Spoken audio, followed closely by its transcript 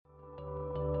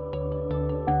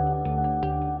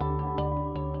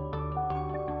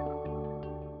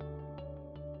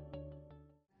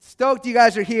stoked you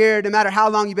guys are here, no matter how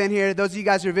long you've been here. Those of you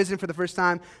guys who are visiting for the first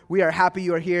time, we are happy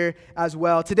you are here as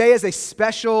well. Today is a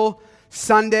special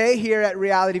Sunday here at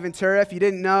Reality Ventura. If you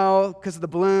didn't know, because of the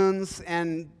balloons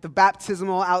and the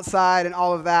baptismal outside and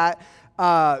all of that,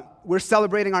 we're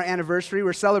celebrating our anniversary.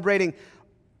 We're celebrating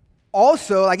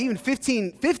also, like even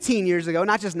 15 years ago,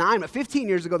 not just 9, but 15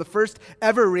 years ago, the first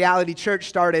ever Reality Church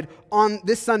started on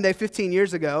this Sunday 15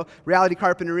 years ago, Reality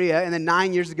Carpinteria, and then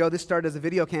 9 years ago, this started as a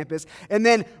video campus. And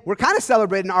then we're kind of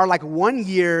celebrating our 1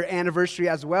 year anniversary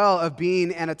as well of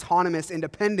being an autonomous,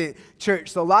 independent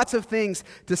church. So lots of things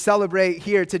to celebrate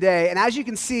here today. And as you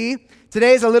can see,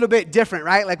 today is a little bit different,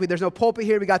 right? There's no pulpit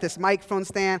here. We got this microphone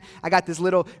stand. I got this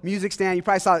little music stand. You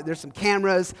probably saw there's some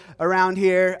cameras around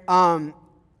here.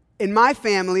 In my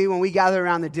family, when we gather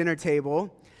around the dinner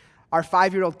table, our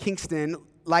 5-year-old Kingston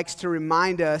likes to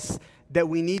remind us that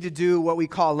we need to do what we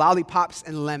call lollipops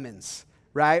and lemons,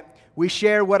 right? We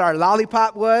share what our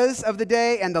lollipop was of the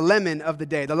day and the lemon of the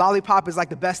day. The lollipop is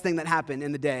the best thing that happened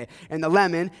in the day, and the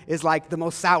lemon is the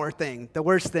most sour thing, the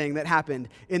worst thing that happened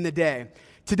in the day.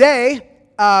 Today,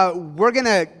 we're going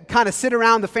to kind of sit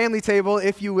around the family table,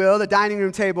 if you will, the dining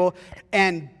room table,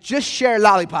 and just share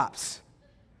lollipops.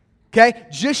 Okay?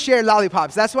 Just share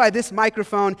lollipops. That's why this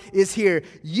microphone is here.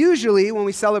 Usually, when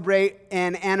we celebrate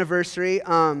an anniversary,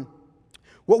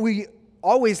 what we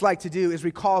always like to do is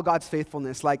recall God's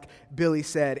faithfulness, like Billy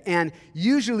said. And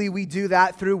usually, we do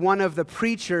that through one of the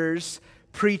preachers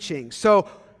preaching. So,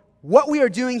 what we are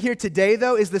doing here today,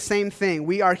 though, is the same thing.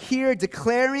 We are here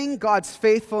declaring God's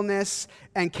faithfulness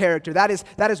and character. That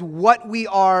is what we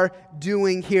are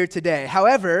doing here today.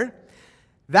 However,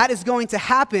 that is going to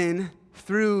happen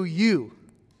through you,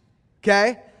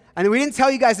 okay? And we didn't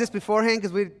tell you guys this beforehand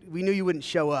because we knew you wouldn't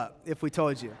show up if we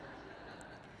told you.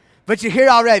 But you're here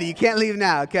already. You can't leave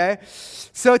now, okay?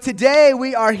 So today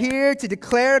we are here to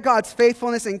declare God's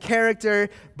faithfulness and character,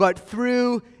 but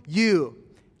through you.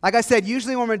 Like I said,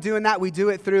 usually when we're doing that, we do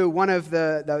it through one of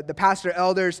the pastor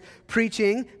elders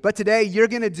preaching, but today you're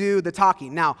going to do the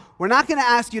talking. Now, we're not going to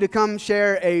ask you to come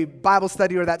share a Bible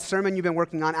study or that sermon you've been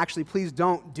working on. Actually, please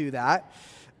don't do that.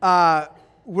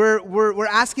 We're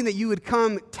asking that you would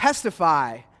come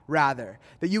testify, rather,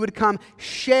 that you would come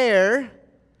share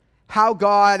how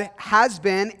God has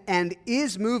been and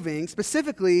is moving,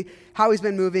 specifically how he's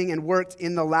been moving and worked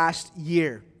in the last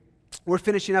year. We're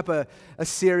finishing up a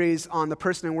series on the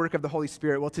person and work of the Holy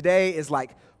Spirit. Well, today is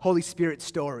Holy Spirit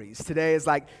stories. Today is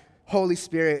Holy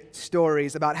Spirit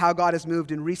stories about how God has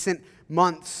moved in recent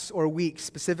months or weeks,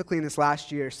 specifically in this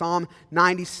last year. Psalm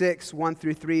 96,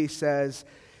 1-3 says,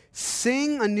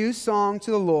 "Sing a new song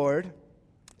to the Lord.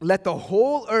 Let the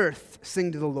whole earth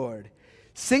sing to the Lord.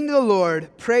 Sing to the Lord,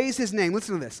 praise his name."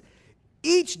 Listen to this.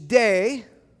 "Each day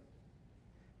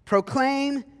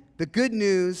proclaim the good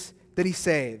news that he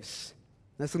saves."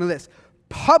 Listen to this.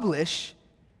 "Publish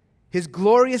his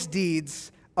glorious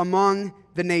deeds among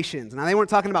the nations." Now, they weren't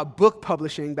talking about book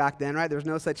publishing back then, right? There was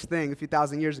no such thing a few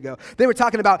thousand years ago. They were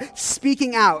talking about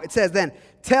speaking out. It says then,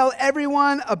 "Tell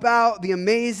everyone about the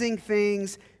amazing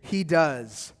things he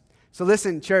does." So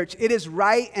listen, church, it is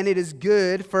right and it is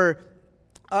good for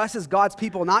us as God's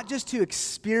people not just to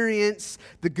experience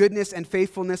the goodness and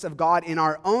faithfulness of God in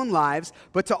our own lives,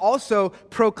 but to also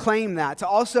proclaim that, to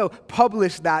also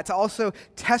publish that, to also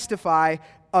testify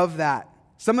of that.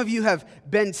 Some of you have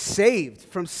been saved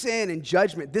from sin and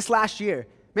judgment this last year.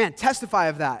 Man, testify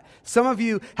of that. Some of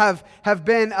you have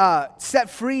been set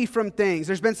free from things.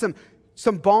 There's been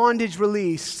some bondage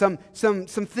released, some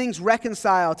things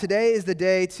reconciled. Today is the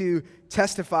day to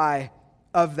testify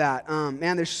of that.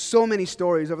 Man, there's so many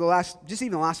stories over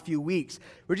the last few weeks.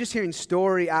 We're just hearing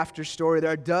story after story.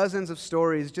 There are dozens of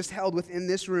stories just held within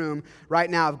this room right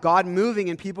now of God moving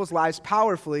in people's lives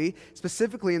powerfully,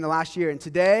 specifically in the last year. And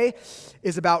today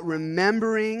is about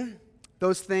remembering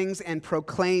those things and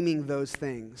proclaiming those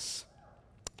things.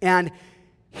 And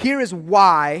here is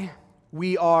why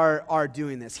we are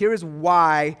doing this. Here is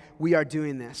why we are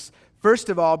doing this. First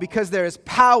of all, because there is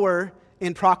power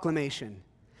in proclamation.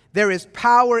 There is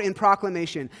power in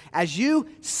proclamation. As you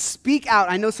speak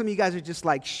out, I know some of you guys are just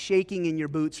shaking in your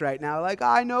boots right now.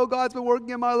 I know God's been working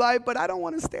in my life, but I don't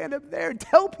want to stand up there and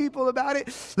tell people about it.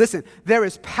 Listen, there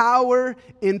is power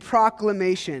in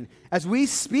proclamation. As we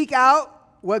speak out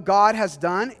what God has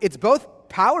done, it's both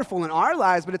powerful in our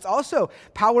lives, but it's also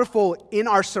powerful in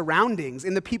our surroundings,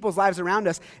 in the people's lives around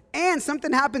us. And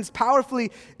something happens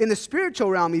powerfully in the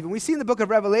spiritual realm even. We see in the book of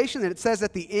Revelation that it says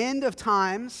at the end of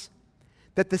times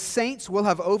that the saints will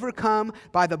have overcome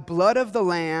by the blood of the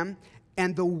Lamb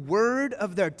and the word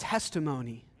of their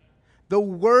testimony. the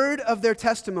word of their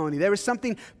testimony. There was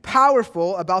something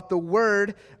powerful about the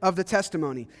word of the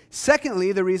testimony.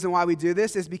 Secondly, the reason why we do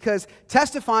this is because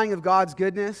testifying of God's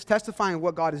goodness, testifying of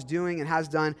what God is doing and has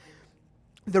done,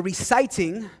 the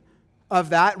reciting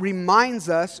of that reminds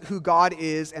us who God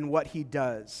is and what he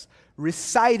does.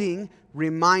 Reciting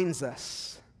reminds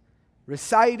us.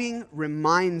 Reciting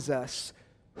reminds us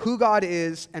who God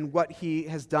is and what he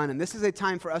has done. And this is a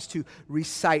time for us to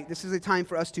recite. This is a time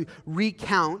for us to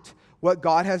recount what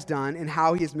God has done and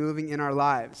how he is moving in our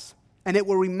lives. And it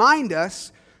will remind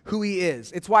us who he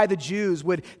is. It's why the Jews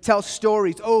would tell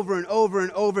stories over and over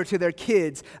and over to their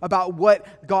kids about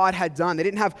what God had done. They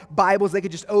didn't have Bibles they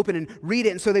could just open and read it,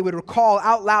 and so they would recall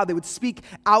out loud. They would speak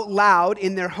out loud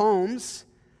in their homes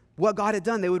what God had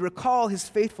done. They would recall his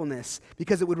faithfulness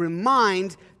because it would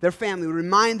remind their family, would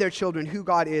remind their children who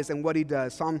God is and what he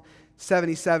does. Psalm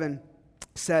 77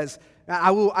 says,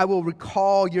 I will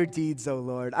recall your deeds, O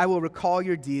Lord. I will recall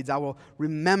your deeds. I will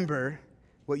remember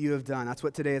what you have done. That's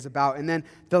what today is about. And then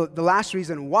the last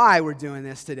reason why we're doing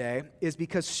this today is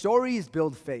because stories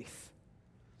build faith.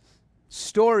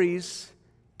 Stories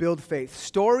build faith.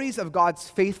 Stories of God's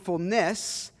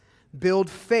faithfulness build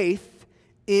faith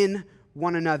in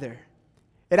one another.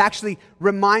 It actually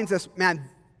reminds us, man,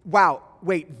 wow,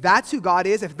 wait, that's who God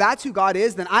is? If that's who God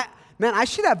is, then I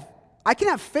can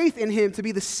have faith in him to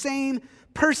be the same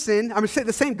person, I'm going to say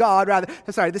the same God,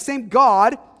 the same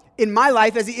God in my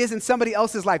life as he is in somebody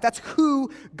else's life. That's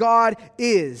who God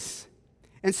is.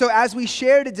 And so as we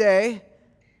share today,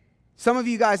 some of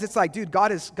you guys, it's like, dude,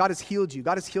 God has healed you.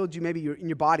 God has healed you maybe in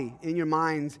your body, in your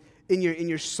mind, in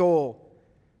your soul.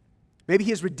 Maybe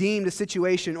he has redeemed a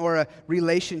situation or a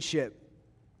relationship.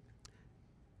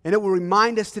 And it will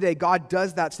remind us today, God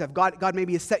does that stuff. God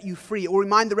maybe has set you free. It will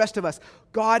remind the rest of us,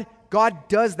 God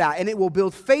does that. And it will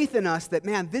build faith in us that,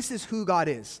 man, this is who God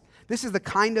is. This is the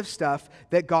kind of stuff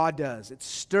that God does. It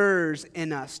stirs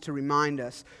in us to remind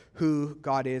us who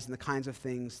God is and the kinds of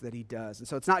things that he does. And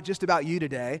so it's not just about you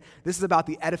today. This is about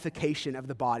the edification of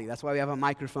the body. That's why we have a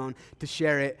microphone to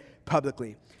share it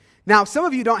publicly. Now, some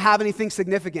of you don't have anything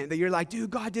significant that you're like, dude,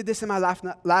 God did this in my life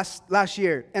last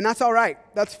year. And that's all right.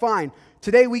 That's fine.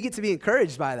 Today, we get to be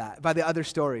encouraged by that, by the other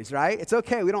stories, right? It's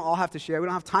okay. We don't all have to share. We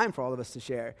don't have time for all of us to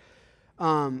share.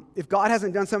 If God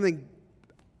hasn't done something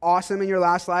awesome in your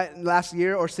last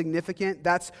year or significant,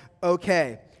 that's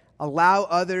okay. Allow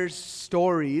others'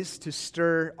 stories to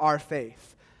stir our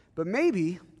faith. But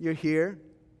maybe you're here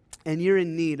and you're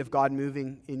in need of God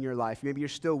moving in your life. Maybe you're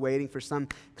still waiting for some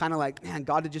kind of like, man,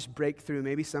 God to just break through.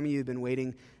 Maybe some of you have been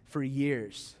waiting for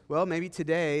years. Well, maybe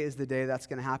today is the day that's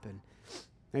going to happen.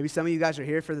 Maybe some of you guys are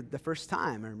here for the first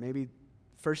time, or maybe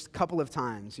first couple of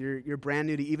times. You're brand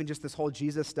new to even just this whole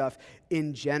Jesus stuff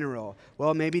in general.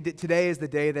 Well, maybe today is the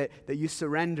day that you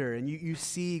surrender and you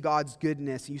see God's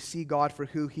goodness. You see God for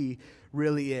who he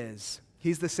really is.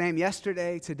 He's the same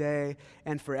yesterday, today,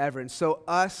 and forever. And so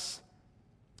us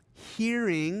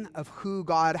hearing of who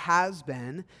God has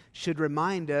been should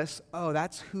remind us, oh,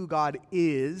 that's who God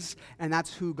is, and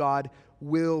that's who God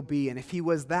will be. And if he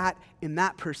was that in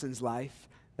that person's life,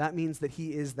 that means that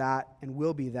he is that and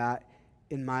will be that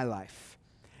in my life.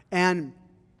 And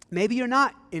maybe you're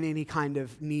not in any kind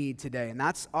of need today, and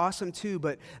that's awesome too,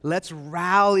 but let's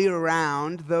rally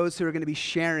around those who are going to be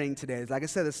sharing today. Like I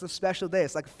said, this is a special day.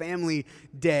 It's like a family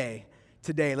day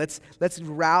today. Let's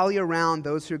rally around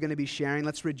those who are going to be sharing.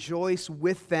 Let's rejoice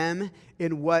with them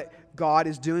in what God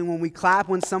is doing. When we clap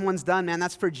when someone's done, man,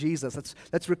 that's for Jesus.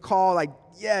 Let's recall, like,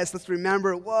 yes, let's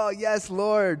remember, whoa, yes,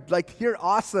 Lord, like, you're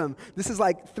awesome. This is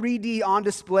like 3D on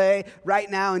display right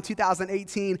now in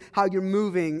 2018, how you're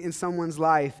moving in someone's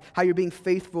life, how you're being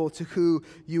faithful to who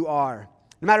you are.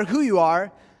 No matter who you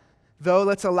are, though,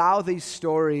 let's allow these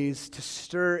stories to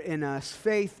stir in us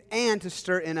faith and to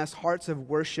stir in us hearts of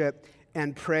worship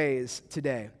and praise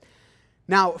today.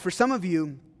 Now, for some of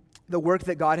you, the work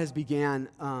that God has began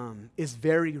is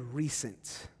very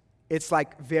recent. It's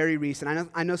like very recent.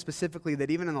 I know specifically that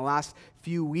even in the last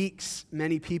few weeks,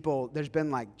 many people, there's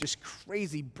been like just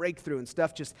crazy breakthrough and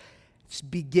stuff just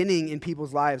beginning in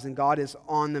people's lives, and God is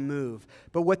on the move.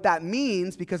 But what that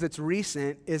means, because it's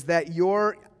recent, is that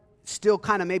you're still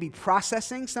kind of maybe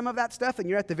processing some of that stuff, and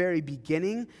you're at the very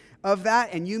beginning of that,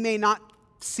 and you may not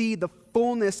see the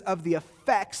fullness of the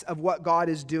effects of what God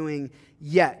is doing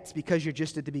yet, because you're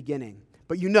just at the beginning.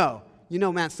 But you know,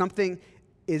 man, something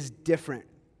is different.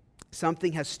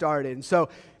 Something has started. And so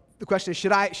the question is,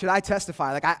 should I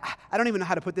testify? Like, I don't even know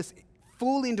how to put this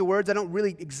fully into words. I don't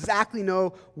really exactly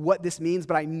know what this means,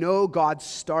 but I know God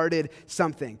started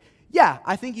something. Yeah,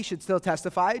 I think you should still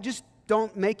testify. Just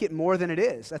don't make it more than it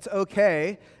is. That's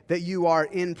okay that you are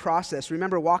in process.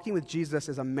 Remember, walking with Jesus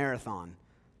is a marathon,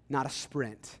 not a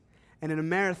sprint. And in a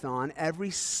marathon,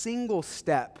 every single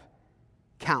step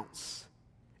counts.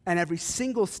 And every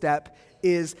single step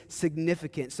is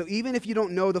significant. So even if you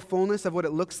don't know the fullness of what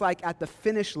it looks like at the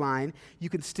finish line, you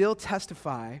can still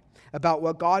testify about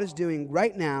what God is doing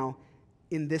right now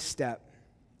in this step.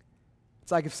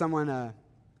 It's like if someone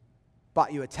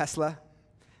bought you a Tesla.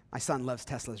 My son loves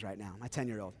Teslas right now, my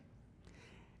 10-year-old.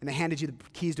 And they handed you the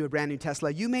keys to a brand new Tesla.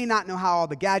 You may not know how all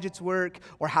the gadgets work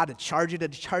or how to charge it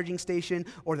at a charging station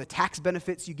or the tax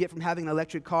benefits you get from having an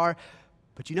electric car,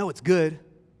 but you know it's good,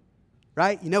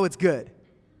 right? You know it's good.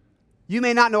 You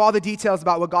may not know all the details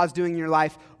about what God's doing in your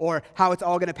life or how it's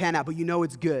all going to pan out, but you know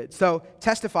it's good. So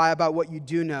testify about what you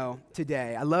do know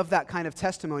today. I love that kind of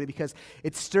testimony because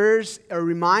it stirs or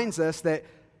reminds us that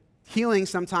healing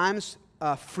sometimes,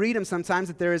 freedom sometimes,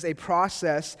 that there is a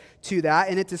process to that,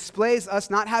 and it displays us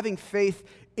not having faith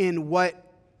in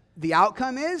what the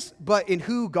outcome is, but in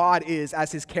who God is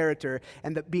as his character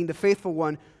and being the faithful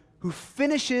one who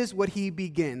finishes what he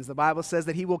begins. The Bible says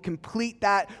that he will complete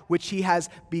that which he has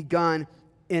begun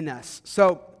in us.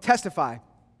 So testify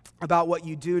about what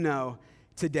you do know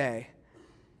today.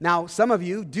 Now, some of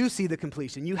you do see the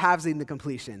completion. You have seen the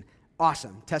completion.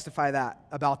 Awesome. Testify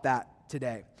about that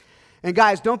today. And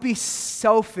guys, don't be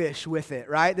selfish with it,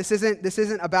 right? This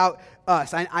isn't about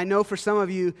us. I know for some of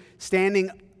you,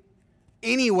 standing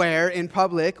anywhere in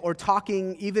public or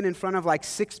talking even in front of like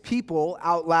 6 people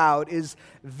out loud is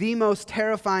the most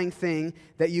terrifying thing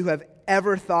that you have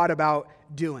ever thought about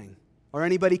doing or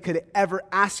anybody could ever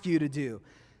ask you to do.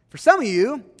 For some of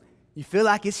you, you feel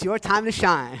like it's your time to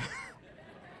shine.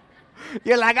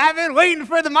 You're like, I've been waiting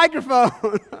for the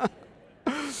microphone.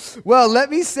 Well,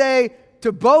 let me say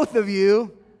to both of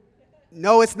you,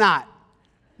 no, it's not.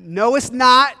 No, it's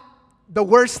not the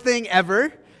worst thing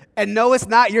ever. And no, it's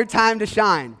not your time to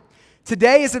shine.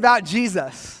 Today is about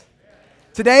Jesus.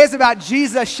 Today is about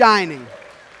Jesus shining.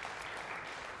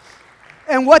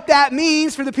 And what that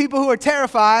means for the people who are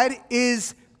terrified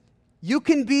is you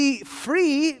can be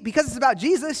free, because it's about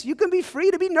Jesus, you can be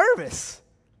free to be nervous.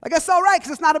 Like, that's all right,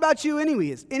 because it's not about you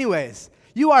anyways.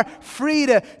 You are free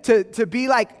to be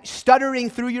like stuttering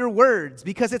through your words,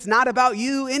 because it's not about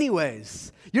you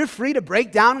anyways. You're free to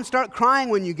break down and start crying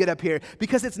when you get up here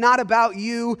because it's not about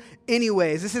you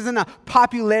anyways. This isn't a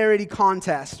popularity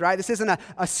contest, right? This isn't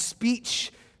a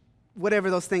speech, whatever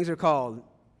those things are called.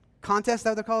 Contest, is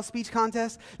that what they're called? Speech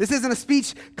contest? This isn't a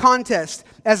speech contest.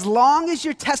 As long as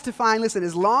you're testifying, listen,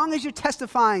 as long as you're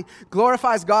testifying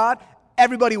glorifies God,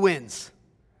 everybody wins.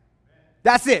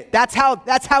 That's it. That's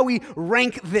how we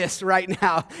rank this right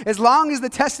now. As long as the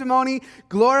testimony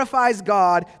glorifies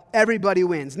God, everybody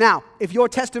wins. Now, if your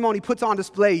testimony puts on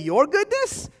display your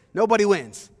goodness, nobody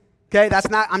wins. Okay?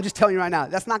 I'm just telling you right now,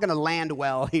 that's not going to land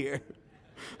well here.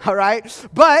 All right?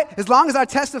 But as long as our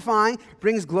testifying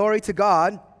brings glory to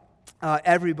God,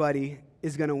 everybody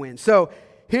is going to win. So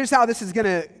here's how this is going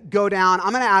to go down.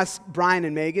 I'm going to ask Brian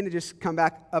and Megan to just come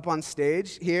back up on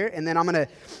stage here, and then I'm going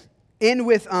to end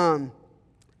with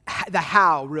the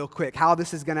how real quick, how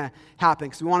this is going to happen,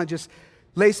 because we want to just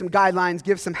lay some guidelines,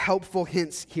 give some helpful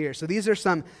hints here. So these are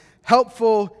some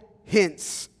helpful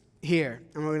hints here.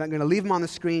 And we're going to leave them on the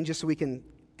screen just so we can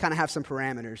kind of have some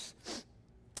parameters.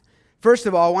 First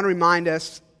of all, I want to remind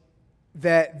us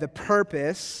that the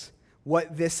purpose,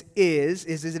 what this is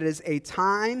it is a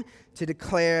time to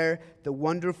declare the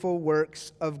wonderful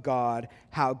works of God,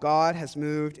 how God has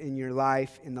moved in your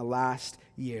life in the last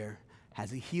year. Has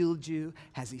he healed you?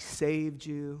 Has he saved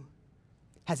you?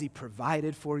 Has he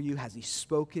provided for you? Has he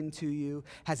spoken to you?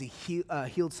 Has he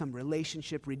healed some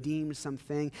relationship, redeemed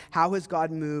something? How has God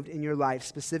moved in your life,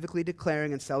 specifically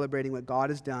declaring and celebrating what God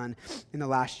has done in the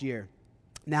last year?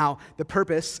 Now, the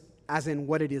purpose, as in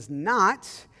what it is not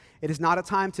a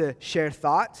time to share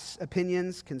thoughts,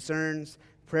 opinions, concerns,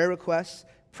 prayer requests,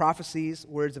 prophecies,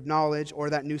 words of knowledge, or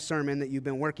that new sermon that you've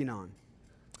been working on.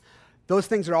 Those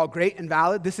things are all great and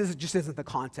valid. This just isn't the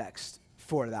context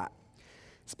for that.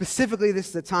 Specifically, this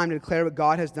is a time to declare what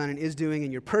God has done and is doing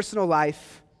in your personal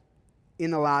life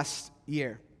in the last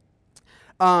year.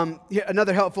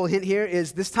 Another helpful hint here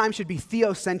is this time should be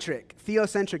theocentric.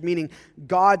 Theocentric meaning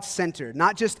God-centered.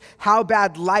 Not just how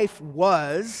bad life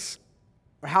was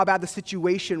or how bad the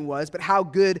situation was, but how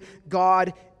good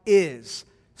God is.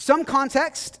 Some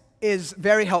context is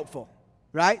very helpful,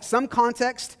 right? Some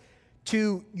context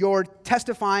to your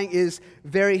testifying is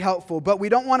very helpful, but we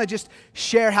don't want to just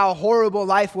share how horrible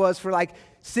life was for like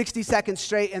 60 seconds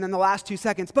straight and then the last 2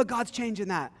 seconds, but God's changing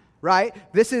that, right?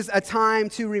 This is a time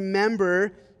to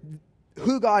remember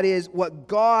who God is, what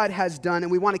God has done,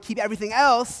 and we want to keep everything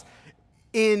else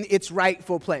in its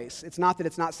rightful place. It's not that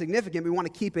it's not significant. We want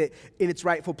to keep it in its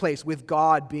rightful place, with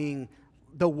God being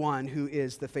the one who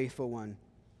is the faithful one.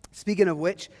 Speaking of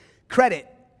which, credit.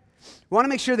 We want to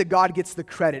make sure that God gets the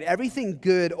credit. Everything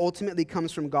good ultimately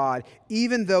comes from God,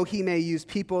 even though he may use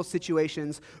people,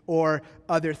 situations, or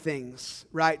other things,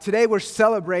 right? Today we're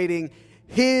celebrating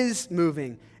his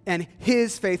moving and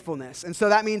his faithfulness. And so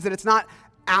that means that it's not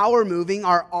our moving,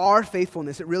 our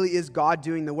faithfulness. It really is God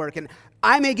doing the work. And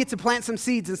I may get to plant some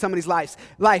seeds in somebody's life,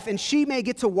 and she may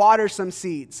get to water some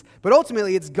seeds. But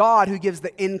ultimately, it's God who gives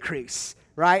the increase,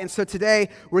 right? And so today,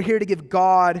 we're here to give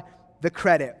God the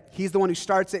credit. He's the one who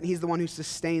starts it, and he's the one who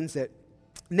sustains it.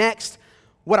 Next,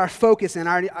 what our focus, and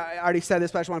I already said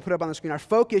this, but I just want to put it up on the screen. Our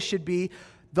focus should be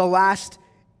the last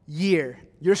year.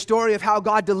 Your story of how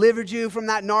God delivered you from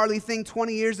that gnarly thing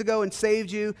 20 years ago and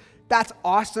saved you, that's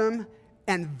awesome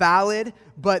and valid,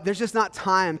 but there's just not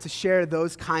time to share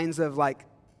those kinds of, like,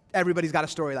 everybody's got a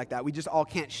story like that. We just all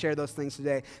can't share those things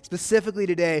today. Specifically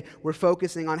today, we're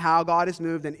focusing on how God has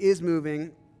moved and is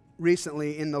moving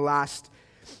recently in the last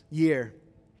year.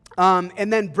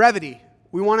 And then brevity.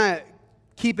 We want to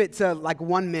keep it to like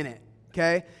 1 minute,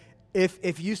 okay?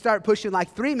 If you start pushing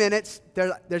like 3 minutes,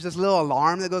 there's this little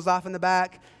alarm that goes off in the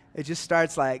back. It just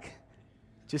starts like,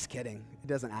 just kidding. It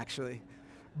doesn't actually.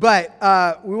 But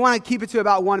we want to keep it to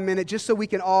about 1 minute just so we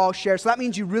can all share. So that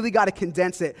means you really got to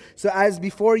condense it. So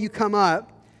before you come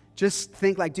up, just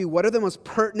think like, dude, what are the most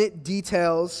pertinent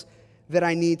details that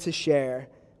I need to share?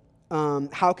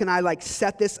 How can I like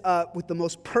set this up with the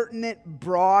most pertinent,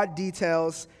 broad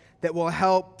details that will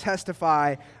help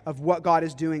testify of what God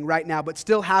is doing right now, but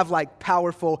still have like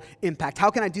powerful impact?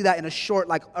 How can I do that in a short,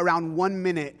 like around 1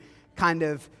 minute kind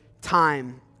of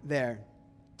time there?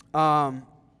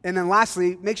 And then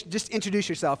lastly, just introduce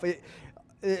yourself.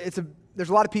 There's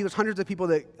a lot of people, there's hundreds of people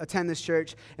that attend this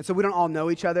church, and so we don't all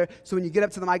know each other. So when you get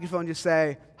up to the microphone, just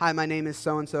say, hi, my name is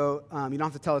so-and-so. You don't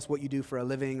have to tell us what you do for a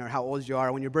living or how old you are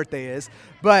or when your birthday is.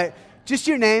 But just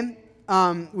your name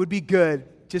would be good,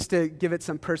 just to give it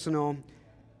some personal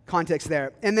context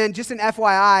there. And then just an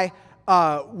FYI,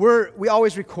 we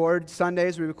always record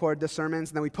Sundays. We record the sermons,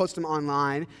 and then we post them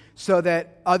online so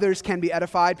that others can be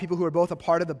edified, people who are both a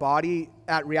part of the body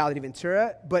at Reality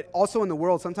Ventura, but also in the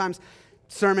world. Sometimes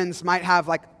sermons might have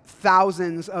like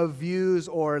thousands of views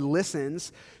or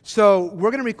listens. So we're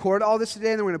going to record all this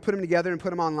today, and then we're going to put them together and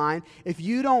put them online. If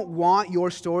you don't want your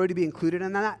story to be included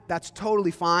in that, that's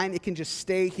totally fine. It can just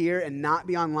stay here and not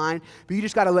be online, but you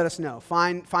just got to let us know.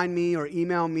 Find me or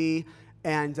email me,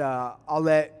 and I'll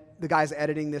let the guys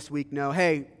editing this week know,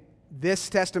 hey, this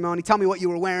testimony, tell me what you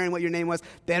were wearing, what your name was.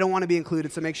 They don't want to be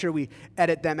included, so make sure we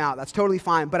edit them out. That's totally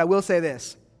fine. But I will say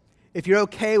this. If you're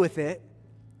okay with it,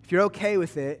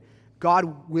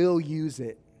 God will use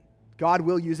it. God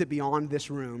will use it beyond this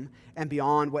room and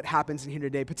beyond what happens in here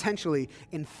today, potentially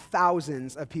in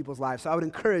thousands of people's lives. So I would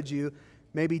encourage you,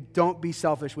 maybe don't be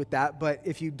selfish with that, but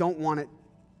if you don't want it,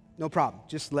 no problem.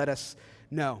 Just let us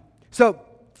know. So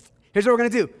here's what we're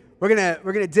going to do. We're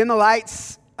gonna dim the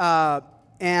lights,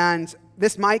 and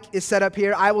this mic is set up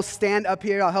here. I will stand up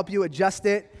here. I'll help you adjust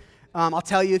it. I'll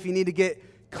tell you if you need to get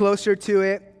closer to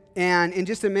it. And in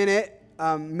just a minute,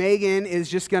 Megan is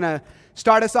just going to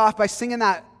start us off by singing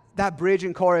that bridge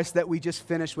and chorus that we just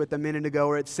finished with a minute ago,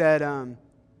 where it said,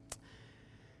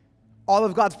 all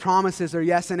of God's promises are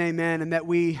yes and amen, and that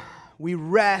we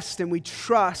rest and we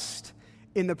trust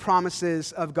in the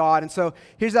promises of God. And so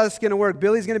here's how this is going to work.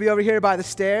 Billy's going to be over here by the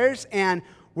stairs, and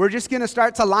we're just going to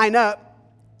start to line up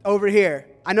over here.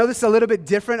 I know this is a little bit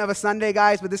different of a Sunday,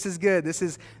 guys, but this is good. This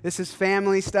is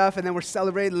family stuff, and then we're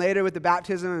celebrating later with the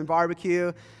baptism and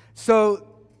barbecue. So,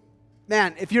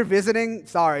 man, if you're visiting,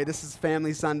 sorry, this is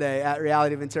Family Sunday at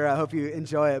Reality Ventura. I hope you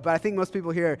enjoy it. But I think most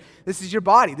people here, this is your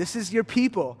body. This is your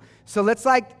people. So let's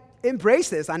embrace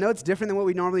this. I know it's different than what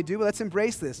we normally do, but let's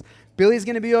embrace this. Billy's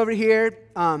going to be over here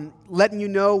letting you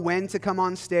know when to come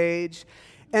on stage.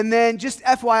 And then just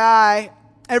FYI,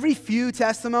 every few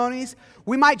testimonies,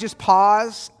 we might just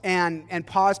pause and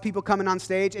pause people coming on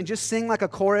stage and just sing like a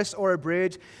chorus or a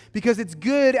bridge, because it's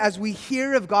good as we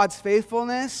hear of God's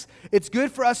faithfulness. It's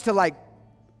good for us to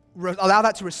allow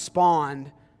that to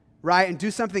respond, right? And do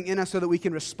something in us so that we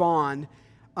can respond.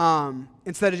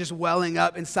 Instead of just welling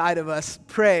up inside of us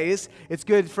praise, it's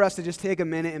good for us to just take a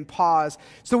minute and pause.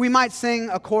 So we might sing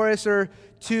a chorus or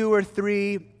two or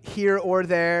three here or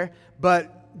there,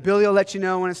 but Billy will let you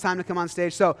know when it's time to come on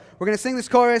stage. So we're going to sing this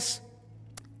chorus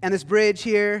and this bridge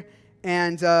here,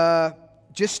 and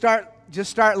just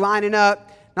start lining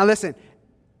up. Now listen,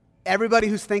 everybody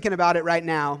who's thinking about it right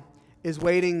now is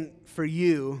waiting for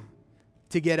you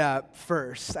to get up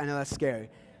first. I know that's scary.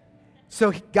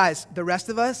 So guys, the rest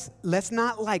of us, let's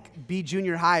not like be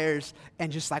junior hires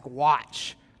and just like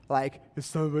watch. Like, is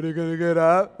somebody gonna get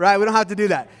up? Right? We don't have to do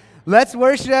that. Let's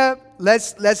worship.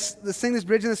 Let's sing this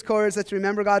bridge in this chorus. Let's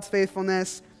remember God's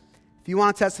faithfulness. If you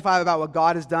want to testify about what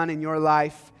God has done in your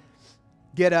life,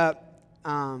 get up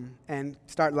and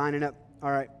start lining up.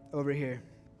 All right, over here.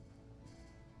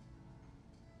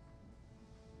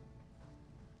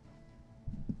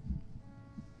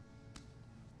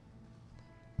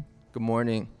 Good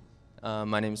morning.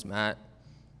 My name's Matt,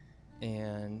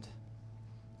 and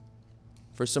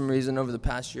for some reason over the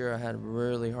past year I had a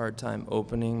really hard time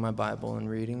opening my Bible and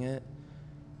reading it.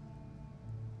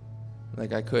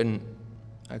 Like I couldn't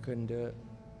do it.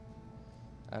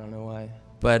 I don't know why.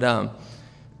 But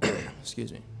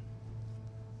excuse me.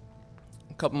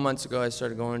 A couple months ago I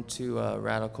started going to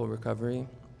Radical Recovery,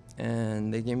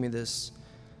 and they gave me this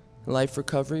Life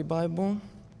Recovery Bible,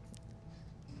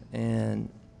 and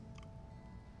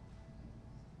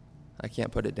I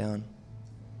can't put it down.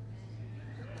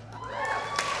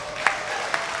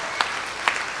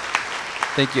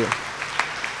 Thank you.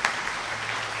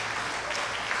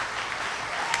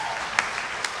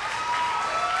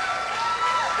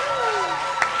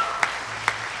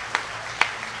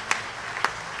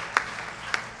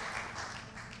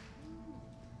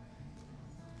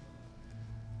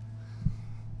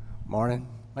 Morning.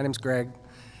 My name's Greg.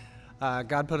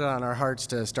 God put it on our hearts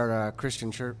to start a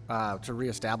Christian church, to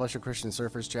reestablish a Christian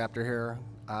Surfers chapter here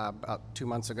about 2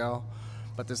 months ago.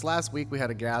 But this last week we had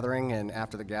a gathering, and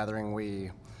after the gathering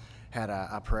we had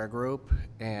a prayer group,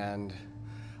 and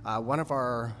one of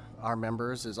our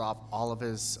members is off all of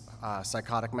his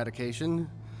psychotic medication.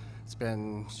 It's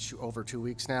been over 2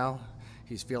 weeks now.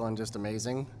 He's feeling just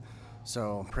amazing,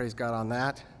 so praise God on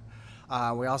that.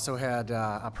 We also had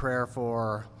a prayer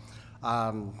for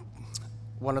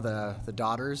one of the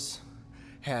daughters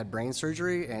had brain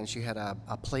surgery, and she had a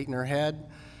plate in her head.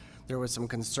 There was some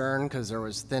concern because there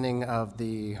was thinning of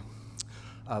the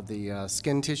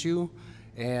skin tissue,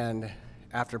 and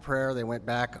after prayer they went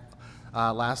back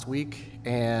last week,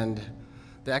 and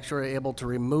they actually were able to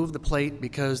remove the plate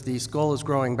because the skull is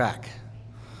growing back.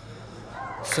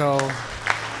 So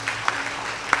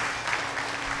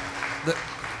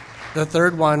the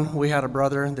third one, we had a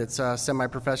brother that's a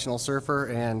semi-professional surfer,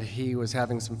 and he was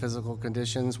having some physical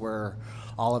conditions where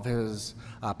all of his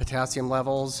potassium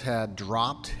levels had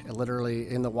dropped literally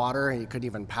in the water. He couldn't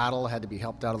even paddle, had to be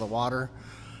helped out of the water.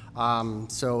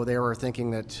 So they were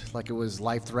thinking that like it was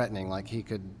life-threatening, like he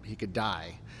could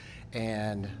die.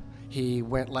 And he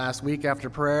went last week after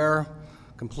prayer,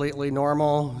 completely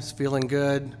normal, was feeling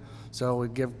good. So we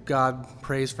give God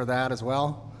praise for that as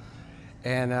well.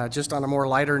 And just on a more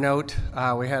lighter note,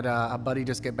 we had a buddy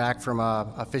just get back from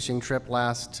a fishing trip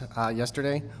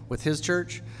yesterday with his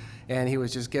church, and he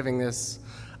was just giving this,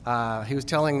 he was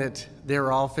telling that they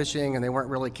were all fishing and they weren't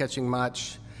really catching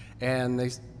much, and they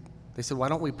said, why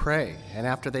don't we pray? And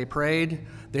after they prayed,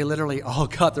 they literally all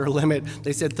got their limit.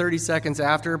 They said 30 seconds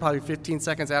after, probably 15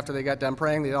 seconds after they got done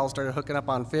praying, they all started hooking up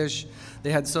on fish.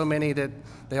 They had so many that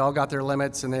they all got their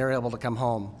limits and they were able to come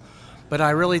home. But I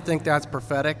really think that's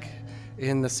prophetic,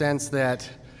 in the sense that,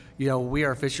 you know, we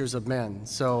are fishers of men.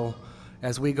 So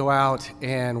as we go out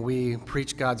and we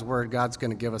preach God's word, God's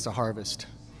going to give us a harvest.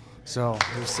 So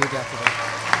we receive that today.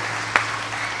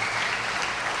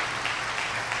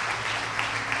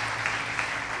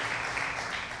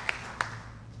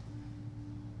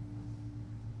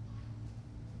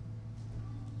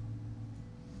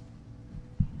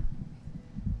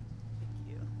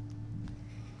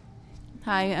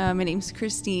 Hi, my name's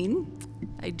Christine.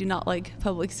 I do not like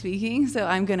public speaking, so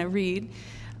I'm going to read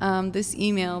this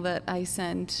email that I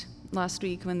sent last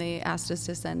week when they asked us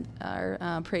to send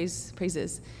our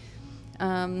praises.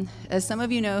 As some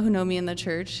of you know who know me in the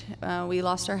church, we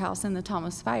lost our house in the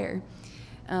Thomas fire.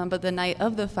 But the night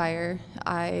of the fire,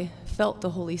 I felt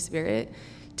the Holy Spirit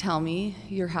tell me,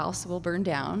 your house will burn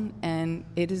down, and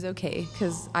it is okay,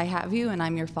 because I have you, and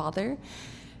I'm your father.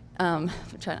 Try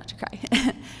not to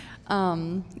cry.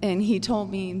 And he told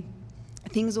me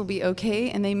things will be okay,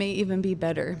 and they may even be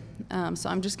better. So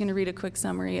I'm just going to read a quick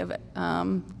summary of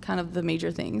kind of the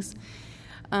major things.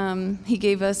 He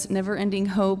gave us never-ending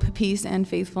hope, peace, and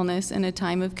faithfulness in a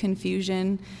time of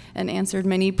confusion, and answered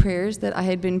many prayers that I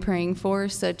had been praying for,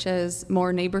 such as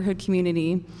more neighborhood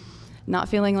community, not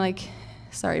feeling like,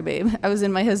 sorry babe, I was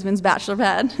in my husband's bachelor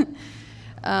pad,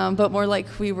 but more like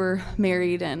we were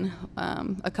married, and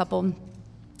a couple.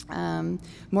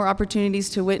 More opportunities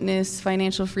to witness,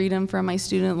 financial freedom from my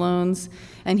student loans,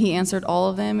 and he answered all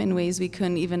of them in ways we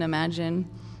couldn't even imagine.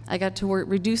 I got to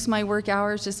reduce my work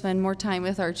hours to spend more time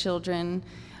with our children.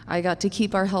 I got to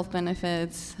keep our health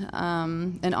benefits,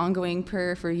 an ongoing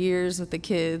prayer for years with the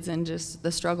kids and just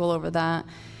the struggle over that.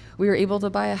 We were able to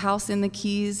buy a house in the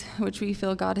Keys, which we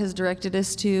feel God has directed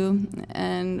us to,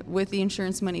 and with the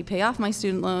insurance money, pay off my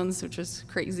student loans, which was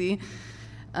crazy.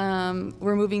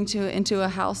 We're moving into a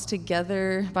house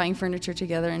together, buying furniture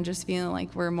together, and just feeling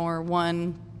like we're more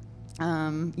one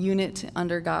unit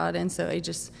under God. And so I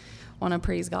just want to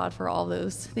praise God for all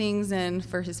those things and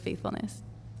for his faithfulness.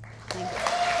 Thank you.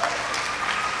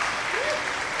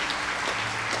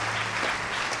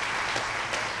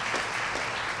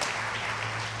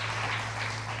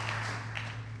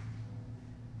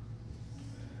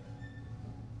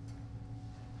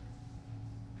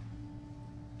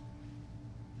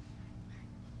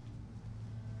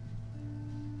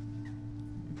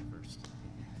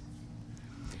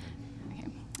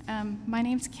 My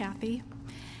name's Kathy.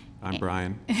 I'm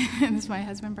Brian. And this is my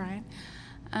husband, Brian.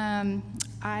 I'm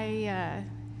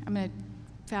going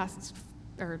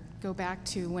to go back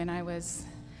to when I was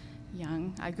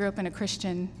young. I grew up in a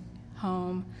Christian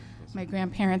home. My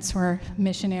grandparents were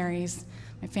missionaries.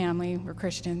 My family were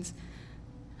Christians.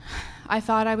 I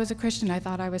thought I was a Christian. I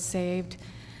thought I was saved.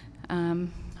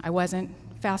 I wasn't.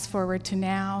 Fast forward to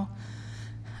now.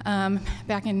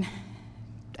 Back in,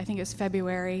 I think it was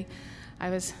February, I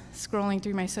was scrolling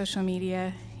through my social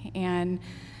media, and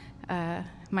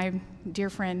my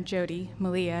dear friend Jody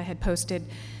Malia had posted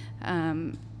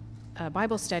a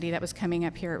Bible study that was coming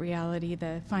up here at Reality,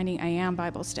 the Finding I Am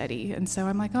Bible study. And so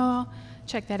I'm like, oh, I'll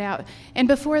check that out. And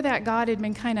before that, God had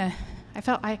been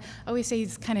I always say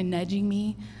he's kind of nudging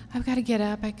me. I've got to get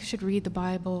up. I should read the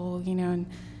Bible, and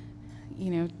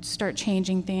start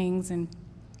changing things. And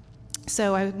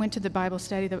so I went to the Bible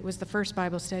study. That was the first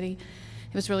Bible study.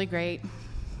 It was really great.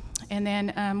 And then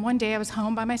one day I was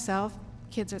home by myself,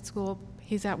 kids at school,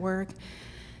 he's at work,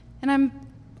 and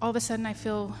all of a sudden I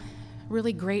feel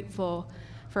really grateful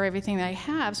for everything that I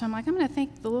have. So I'm like, I'm going to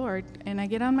thank the Lord. And I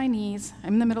get on my knees.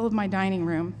 I'm in the middle of my dining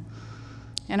room,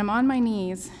 and I'm on my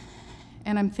knees,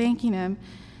 and I'm thanking him.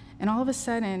 And all of a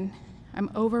sudden, I'm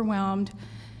overwhelmed,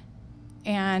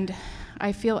 and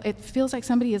it feels like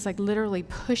somebody is like literally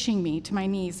pushing me to my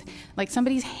knees, like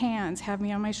somebody's hands have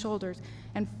me on my shoulders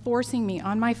and forcing me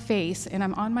on my face, and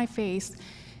I'm on my face,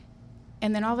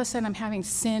 and then all of a sudden I'm having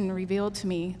sin revealed to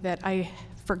me that I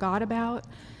forgot about,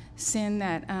 sin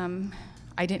that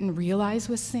I didn't realize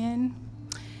was sin.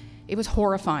 It was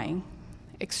horrifying.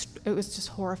 It was just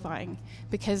horrifying,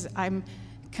 because I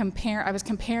was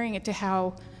comparing it to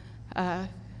how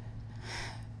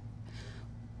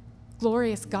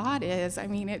glorious God is. I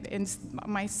mean, it's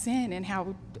my sin and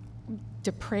how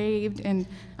depraved, and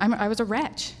I was a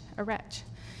wretch.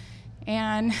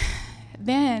 And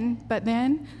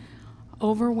then,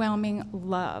 overwhelming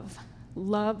love,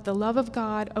 the love of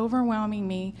God overwhelming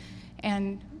me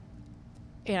and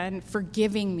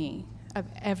forgiving me of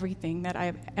everything that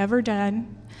I've ever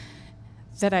done,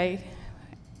 that I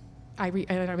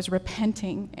was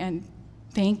repenting and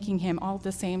thanking him all at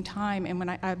the same time. And when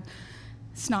I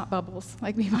snot bubbles,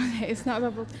 like people say, snot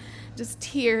bubbles, just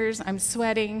tears, I'm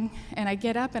sweating, and I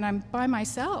get up and I'm by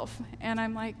myself, and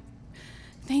I'm like,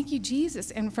 thank you, Jesus.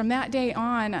 And from that day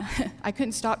on, I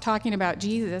couldn't stop talking about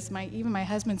Jesus. Even my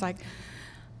husband's like,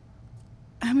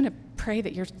 I'm going to pray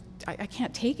that I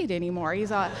can't take it anymore.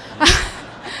 He's like,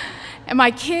 and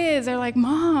my kids are like,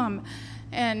 Mom,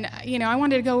 and I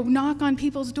wanted to go knock on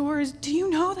people's doors. Do you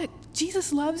know that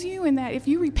Jesus loves you, and that if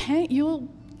you repent, you'll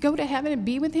go to heaven and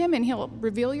be with him, and he'll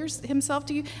reveal himself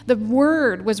to you? The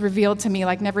word was revealed to me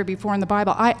like never before in the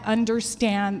Bible. I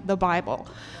understand the Bible.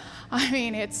 I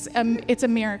mean, it's a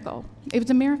miracle. It was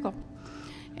a miracle.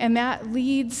 And that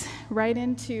leads right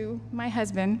into my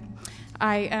husband.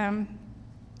 I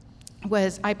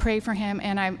prayed for him,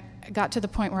 and I got to the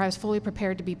point where I was fully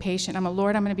prepared to be patient.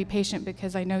 Lord, I'm going to be patient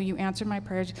because I know you answered my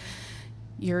prayers.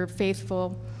 You're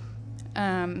faithful.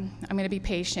 I'm going to be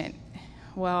patient.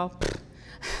 Well,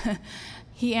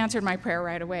 he answered my prayer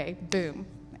right away. Boom.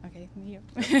 Okay, you.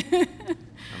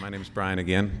 My name's Brian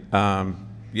again.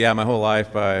 My whole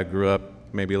life I grew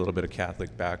up maybe a little bit of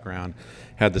Catholic background.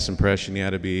 Had this impression you had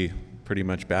to be pretty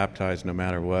much baptized no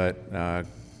matter what.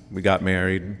 We got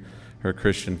married, her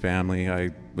Christian family.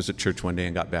 I was at church one day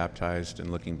and got baptized,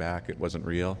 and looking back, it wasn't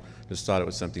real. Just thought it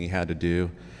was something you had to do.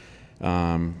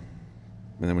 And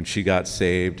then when she got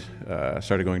saved, I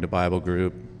started going to Bible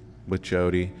group with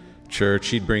Jody. Church,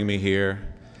 she'd bring me here.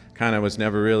 Kind of was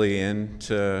never really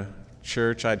into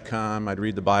church. I'd come, I'd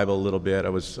read the Bible a little bit. I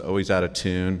was always out of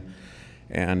tune.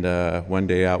 And one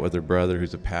day out with her brother,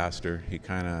 who's a pastor, he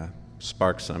kind of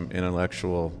sparked some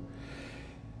intellectual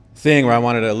thing where I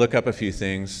wanted to look up a few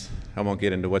things. I won't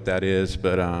get into what that is,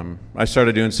 but I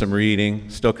started doing some reading,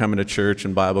 still coming to church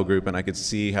and Bible group, and I could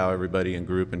see how everybody in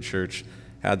group and church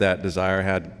had that desire,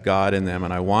 had God in them,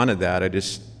 and I wanted that. I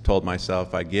just told myself,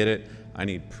 if I get it, I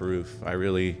need proof. I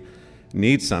really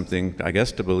need something, I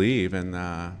guess, to believe. And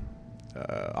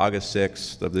August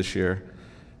 6th of this year,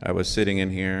 I was sitting in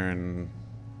here, and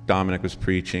Dominic was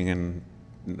preaching, and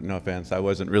no offense, I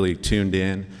wasn't really tuned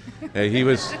in. He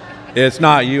was. It's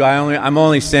not you. I'm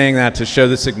only saying that to show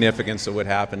the significance of what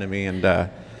happened to me. And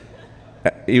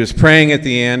he was praying at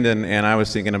the end, and I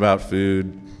was thinking about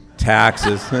food,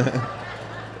 taxes,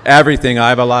 everything. I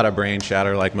have a lot of brain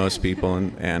chatter like most people,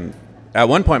 and at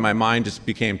one point my mind just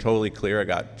became totally clear. I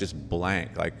got just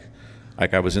blank,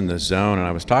 like I was in the zone, and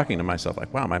I was talking to myself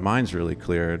like, wow, my mind's really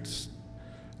clear.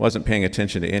 Wasn't paying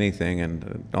attention to anything,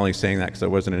 and only saying that because there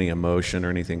wasn't any emotion or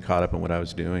anything caught up in what I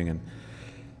was doing. And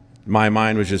my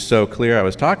mind was just so clear. I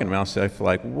was talking to myself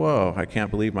like, whoa, I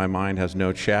can't believe my mind has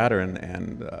no chatter.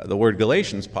 And the word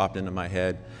Galatians popped into my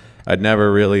head. I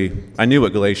knew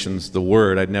what Galatians, the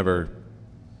word, I'd never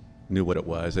knew what it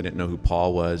was. I didn't know who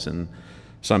Paul was. And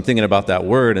so I'm thinking about that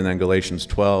word, and then Galatians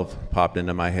 12 popped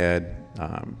into my head.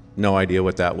 No idea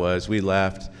what that was. We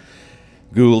left,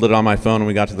 Googled it on my phone when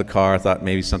we got to the car. I thought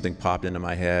maybe something popped into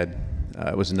my head.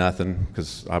 It was nothing,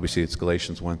 because obviously it's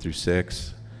Galatians 1 through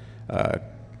 6.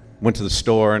 Went to the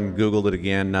store and Googled it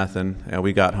again, nothing. And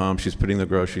we got home, she was putting the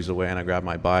groceries away, and I grabbed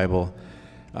my Bible.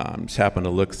 Just happened to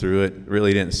look through it,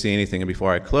 really didn't see anything. And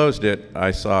before I closed it,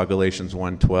 I saw Galatians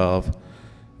 1:12.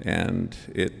 And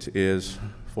it is,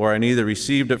 for I neither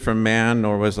received it from man,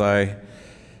 nor was I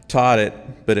taught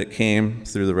it, but it came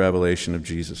through the revelation of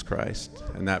Jesus Christ.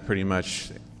 And that pretty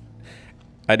much,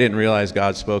 I didn't realize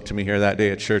God spoke to me here that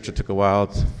day at church. It took a while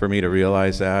for me to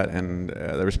realize that. And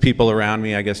there was people around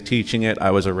me, I guess, teaching it.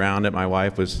 I was around it. My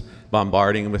wife was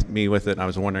bombarding me with it. And I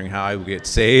was wondering how I would get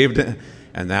saved.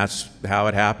 And that's how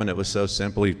it happened. It was so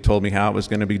simple. He told me how it was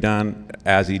going to be done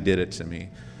as he did it to me.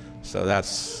 So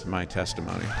that's my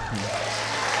testimony.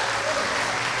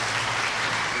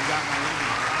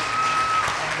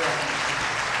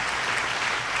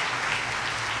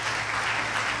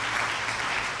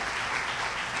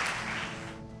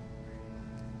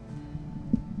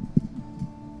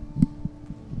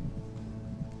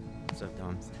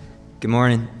 Good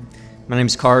morning. My name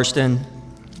is Karsten.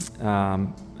 A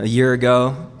year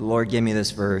ago, the Lord gave me this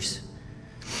verse.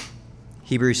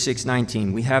 Hebrews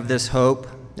 6:19. We have this hope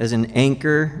as an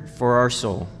anchor for our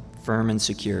soul, firm and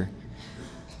secure.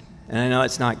 And I know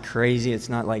it's not crazy. It's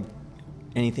not like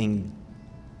anything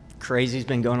crazy has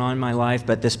been going on in my life,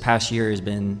 but this past year I've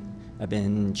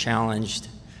been challenged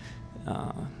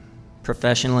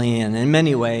professionally and in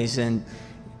many ways. And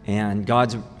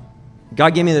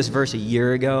God gave me this verse a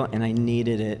year ago, and I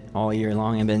needed it all year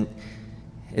long.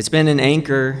 It's been an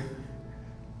anchor,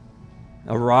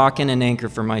 a rock and an anchor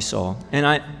for my soul. And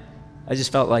I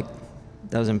just felt like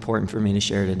that was important for me to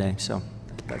share today. So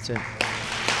that's it.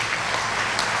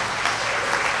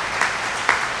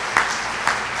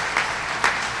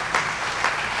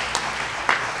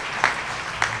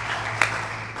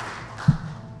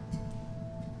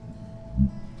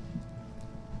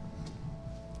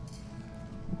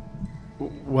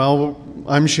 Well,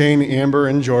 I'm Shane, Amber,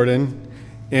 and Jordan,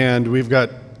 and we've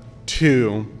got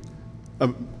two.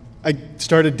 I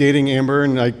started dating Amber,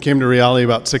 and I came to reality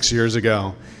about 6 years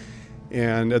ago.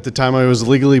 And at the time, I was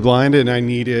legally blind, and I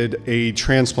needed a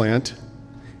transplant.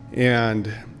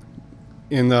 And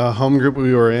in the home group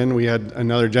we were in, we had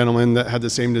another gentleman that had the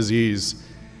same disease.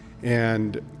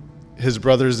 And his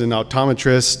brother's an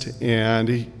optometrist,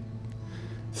 and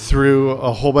through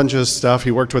a whole bunch of stuff,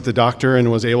 he worked with the doctor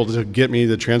and was able to get me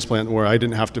the transplant where I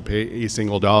didn't have to pay a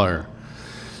single dollar.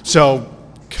 So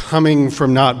coming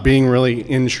from not being really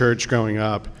in church growing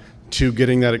up to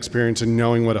getting that experience and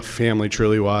knowing what a family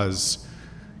truly was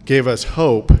gave us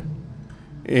hope.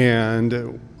 And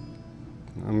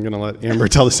I'm going to let Amber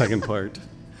tell the second part.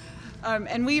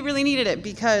 And we really needed it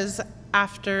because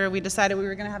after we decided we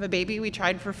were going to have a baby, we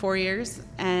tried for 4 years,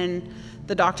 and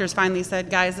the doctors finally said,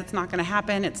 guys, it's not going to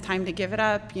happen. It's time to give it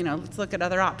up. Let's look at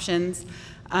other options.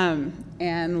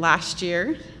 And last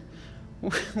year,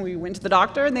 we went to the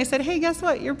doctor, and they said, hey, guess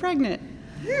what? You're pregnant.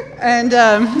 And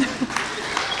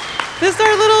this is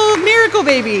our little miracle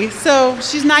baby. So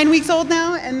she's 9 weeks old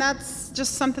now, and that's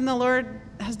just something the Lord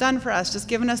has done for us, just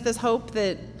given us this hope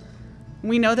that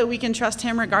we know that we can trust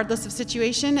him regardless of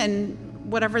situation, and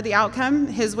whatever the outcome,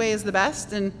 his way is the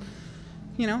best. And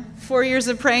 4 years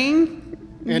of praying,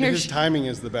 and his timing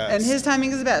is the best. And his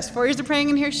timing is the best. 4 years of praying,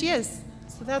 and here she is.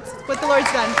 So that's what the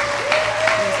Lord's done.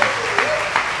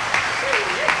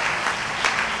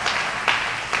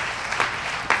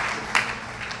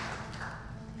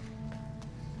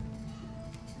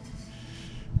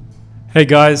 Hey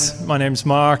guys, my name's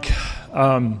Mark.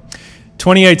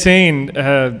 2018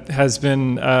 has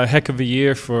been a heck of a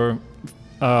year for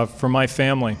my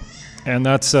family, and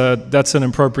that's an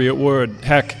appropriate word,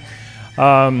 heck.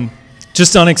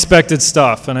 Just unexpected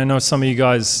stuff, and I know some of you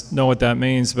guys know what that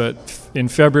means, but in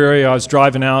February I was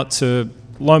driving out to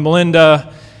Loma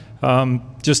Linda,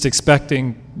 just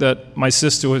expecting that my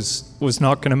sister was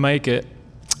not going to make it,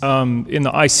 in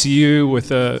the ICU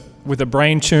with a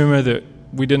brain tumor that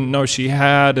we didn't know she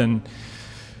had, and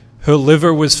her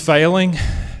liver was failing.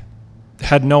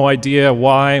 Had no idea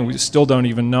why, and we still don't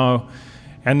even know.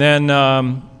 And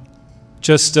then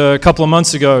just a couple of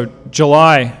months ago,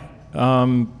 July,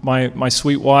 my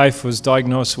sweet wife was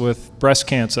diagnosed with breast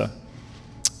cancer.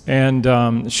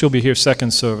 And she'll be here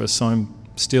second service, so I'm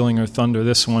stealing her thunder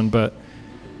this one. But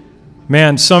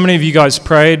man, so many of you guys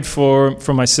prayed for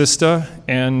my sister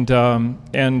and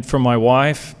for my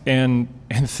wife, and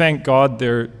thank God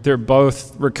they're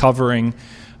both recovering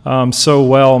so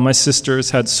well. My sister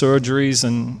has had surgeries,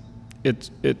 and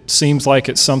it seems like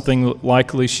it's something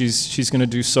likely she's going to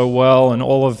do so well. And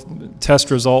all of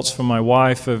test results for my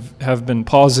wife have been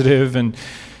positive, and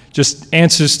just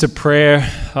answers to prayer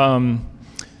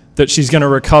that she's going to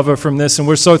recover from this. And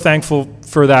we're so thankful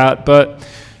for that. But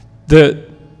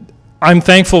I'm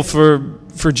thankful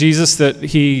for Jesus that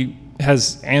he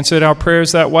has answered our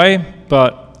prayers that way.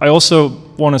 But I also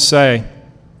want to say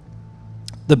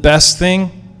the best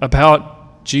thing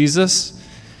about Jesus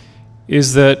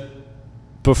is that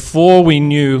before we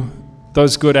knew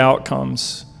those good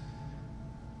outcomes,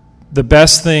 the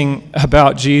best thing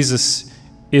about Jesus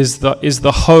is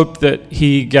the hope that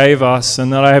he gave us,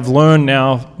 and that I have learned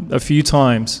now a few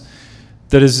times,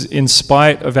 that is, in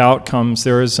spite of outcomes,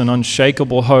 there is an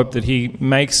unshakable hope that he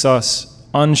makes us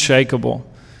unshakable,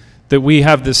 that we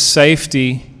have this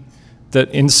safety that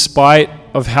in spite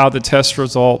of how the test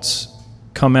results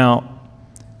come out,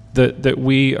 that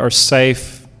we are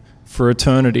safe for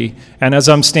eternity. And as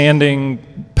I'm standing,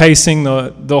 pacing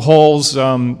the halls,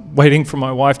 waiting for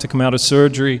my wife to come out of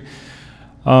surgery,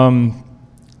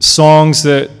 songs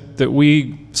that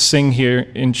we sing here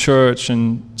in church,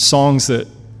 and songs that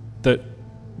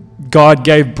God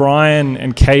gave Brian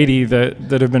and Katie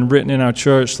that have been written in our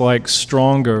church, like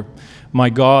Stronger, My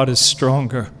God is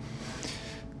Stronger,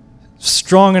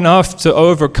 strong enough to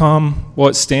overcome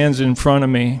what stands in front of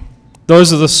me.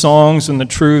 Those are the songs and the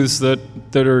truths that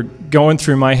are going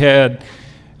through my head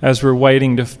as we're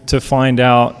waiting to find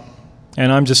out.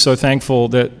 And I'm just so thankful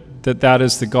that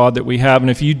is the God that we have.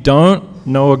 And if you don't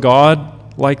know a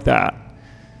God like that,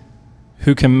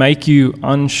 who can make you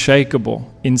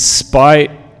unshakable in spite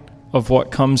of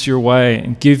what comes your way,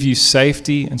 and give you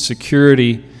safety and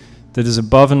security that is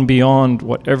above and beyond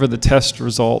whatever the test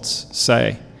results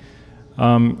say,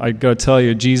 I got to tell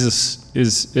you, Jesus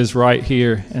is right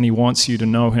here, and he wants you to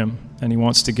know him, and he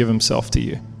wants to give himself to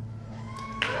you.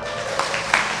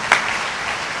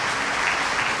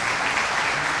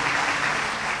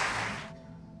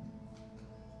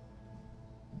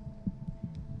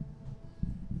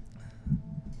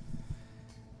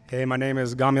 Hey, my name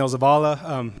is Gamil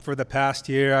Zavala. For the past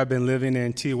year, I've been living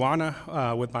in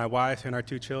Tijuana with my wife and our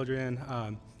two children,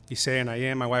 Isay and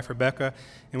Ayem, my wife Rebecca,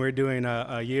 and we're doing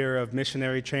a year of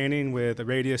missionary training with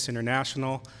Radius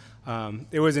International.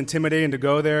 It was intimidating to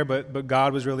go there, but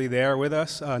God was really there with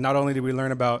us. Not only did we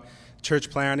learn about church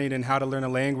planning and how to learn a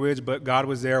language, but God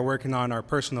was there working on our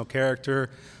personal character,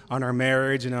 on our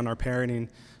marriage, and on our parenting.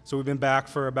 So we've been back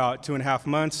for about 2.5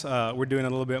 months. We're doing a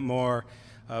little bit more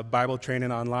Bible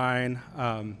training online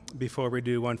before we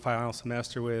do one final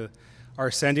semester with our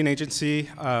sending agency.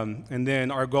 And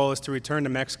then our goal is to return to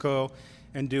Mexico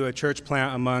and do a church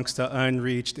plant amongst the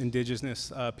unreached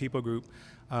indigenous people group.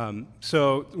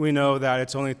 So we know that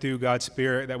it's only through God's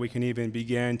Spirit that we can even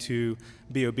begin to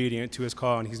be obedient to his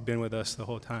call, and he's been with us the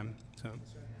whole time. So,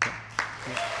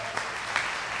 yeah.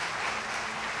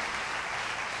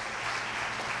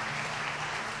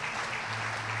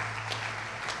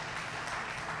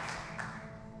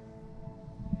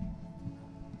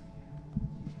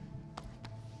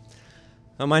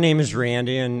 My name is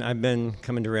Randy, and I've been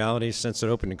coming to Reality since it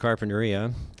opened in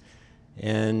Carpinteria.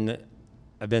 And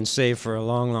I've been saved for a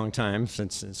long, long time,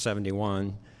 since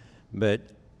 71. But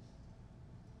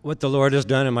what the Lord has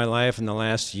done in my life in the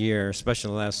last year,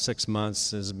 especially the last 6 months,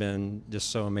 has been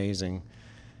just so amazing.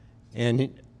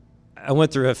 And I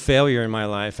went through a failure in my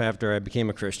life after I became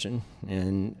a Christian.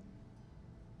 And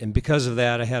because of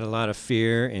that, I had a lot of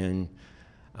fear and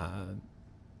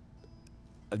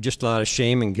just a lot of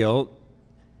shame and guilt.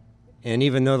 And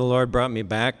even though the Lord brought me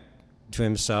back to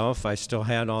himself, I still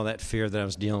had all that fear that I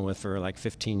was dealing with for like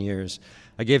 15 years.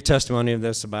 I gave testimony of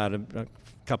this about a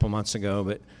couple months ago,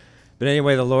 but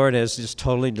anyway, the Lord has just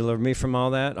totally delivered me from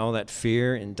all that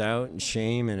fear and doubt and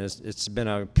shame, and it's been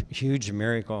a huge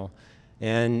miracle.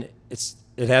 And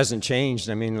it hasn't changed.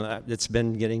 I mean, it's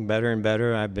been getting better and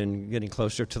better. I've been getting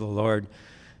closer to the Lord.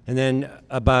 And then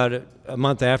about a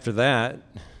month after that,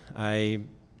 I've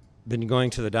been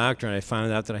going to the doctor, and I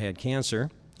found out that I had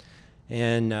cancer.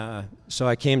 And so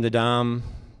I came to Dom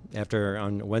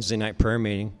on a Wednesday night prayer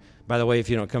meeting. By the way, if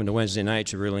you don't come to Wednesday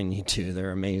nights, you really need to.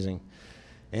 They're amazing.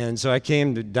 And so I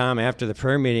came to Dom after the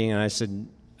prayer meeting, and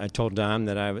I told Dom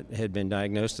that I had been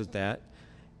diagnosed with that.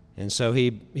 And so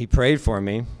he prayed for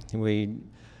me. And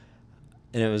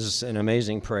it was an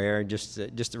amazing prayer,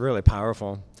 just really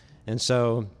powerful. And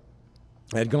so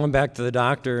I had gone back to the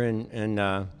doctor, and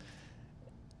I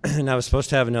was supposed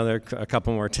to have a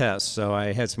couple more tests. So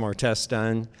I had some more tests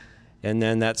done. And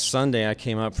then that Sunday I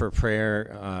came up for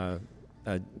prayer.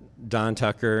 Don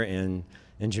Tucker and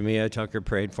Jamia Tucker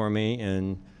prayed for me,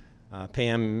 and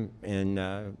Pam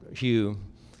and Hugh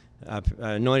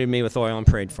anointed me with oil and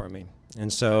prayed for me.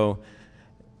 And so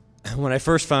when I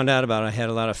first found out about it, I had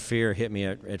a lot of fear hit me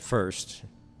at first.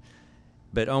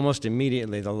 But almost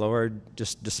immediately, the Lord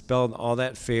just dispelled all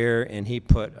that fear, and he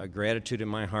put a gratitude in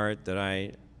my heart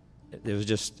that you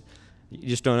just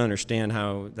don't understand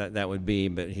how that would be,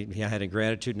 but I had a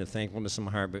gratitude and a thankfulness in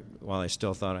my heart, but while I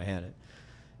still thought I had it.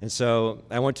 And so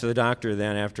I went to the doctor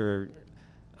then after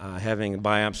having a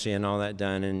biopsy and all that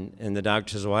done, and the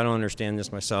doctor says, well, I don't understand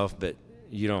this myself, but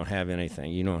you don't have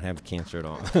anything. You don't have cancer at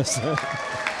all.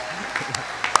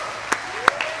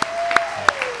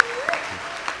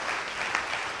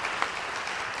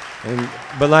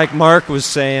 But like Mark was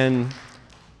saying,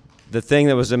 the thing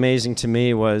that was amazing to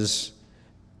me was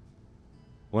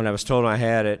when I was told I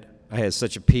had it, I had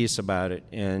such a peace about it,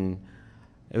 and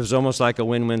it was almost like a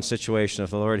win-win situation.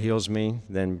 If the Lord heals me,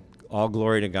 then all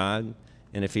glory to God.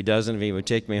 And if he doesn't, if he would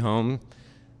take me home,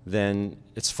 then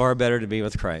it's far better to be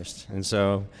with Christ. And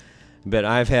so, but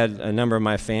I've had a number of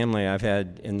my family,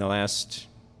 in the last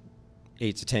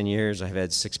 8 to 10 years, I've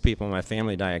had 6 people in my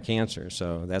family die of cancer.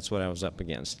 So that's what I was up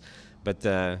against. But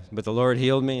the Lord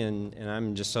healed me, and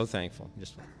I'm just so thankful.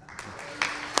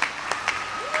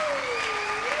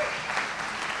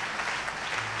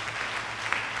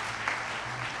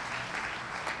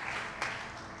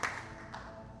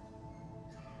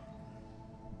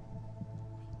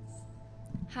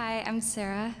 Hi, I'm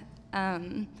Sarah.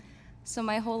 So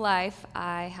my whole life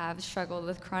I have struggled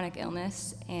with chronic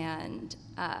illness and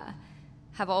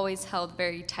have always held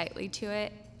very tightly to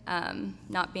it,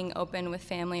 not being open with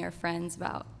family or friends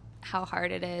about how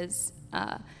hard it is,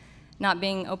 not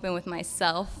being open with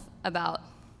myself about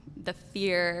the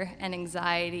fear and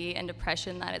anxiety and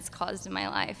depression that it's caused in my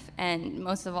life, and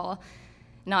most of all,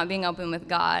 not being open with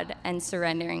God and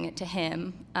surrendering it to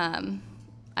him.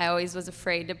 I always was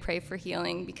afraid to pray for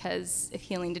healing because if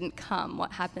healing didn't come,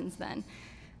 what happens then?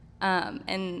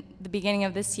 And the beginning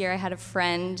of this year, I had a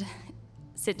friend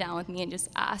sit down with me and just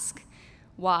ask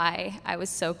why I was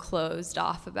so closed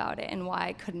off about it and why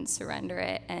I couldn't surrender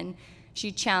it. And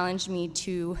she challenged me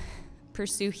to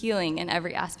pursue healing in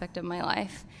every aspect of my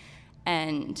life.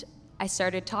 And I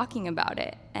started talking about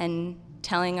it and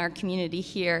telling our community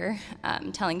here,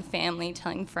 telling family,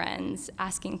 telling friends,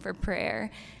 asking for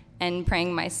prayer, and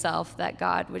praying myself that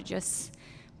God would just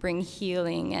bring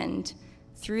healing. And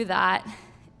through that,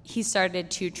 he started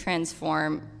to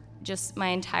transform just my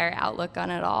entire outlook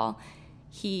on it all.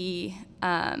 He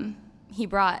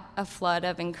brought a flood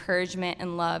of encouragement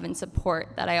and love and support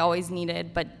that I always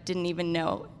needed but didn't even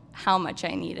know how much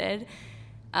I needed.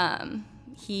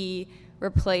 He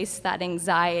replaced that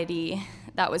anxiety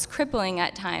that was crippling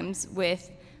at times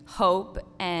with hope,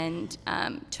 and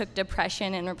took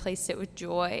depression and replaced it with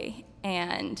joy.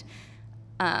 And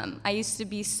I used to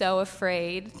be so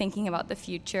afraid thinking about the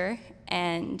future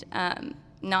and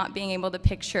not being able to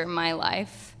picture my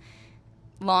life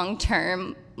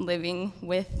long-term living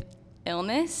with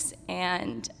illness,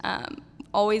 and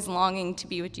always longing to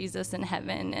be with Jesus in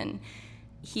heaven. And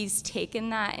he's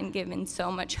taken that and given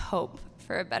so much hope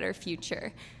for a better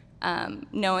future,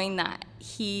 knowing that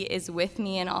he is with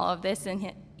me in all of this,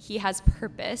 and he has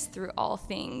purpose through all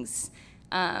things.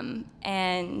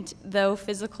 And though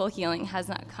physical healing has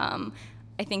not come,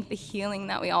 I think the healing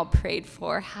that we all prayed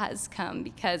for has come,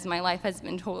 because my life has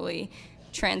been totally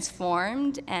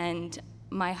transformed, and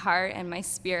my heart and my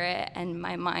spirit and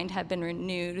my mind have been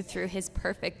renewed through his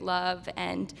perfect love,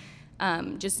 and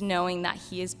just knowing that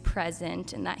he is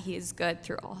present and that he is good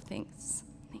through all things.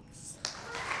 Thanks.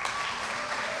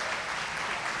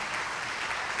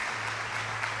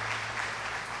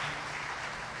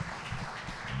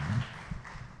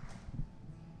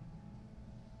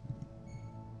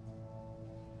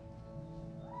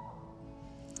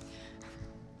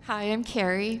 Hi, I'm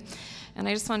Carrie, and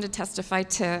I just wanted to testify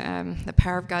to the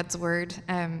power of God's word.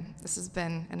 This has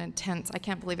been an intense, I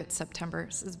can't believe it's September.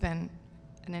 This has been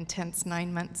an intense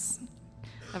 9 months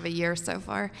of a year so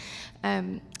far.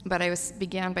 But I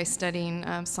began by studying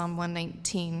Psalm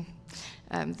 119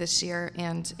 this year,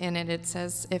 and in it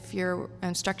says, if your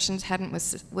instructions hadn't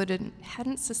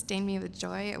sustained me with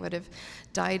joy, I would have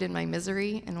died in my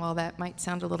misery. And while that might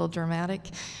sound a little dramatic,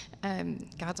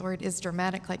 God's word is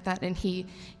dramatic like that, and He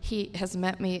has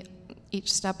met me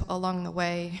each step along the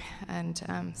way and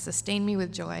sustained me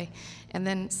with joy. And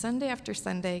then Sunday after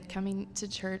Sunday, coming to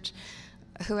church,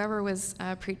 whoever was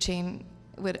preaching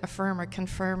would affirm or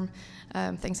confirm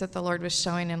things that the Lord was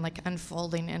showing and like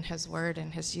unfolding in His Word,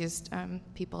 and has used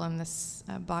people in this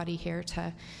body here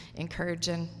to encourage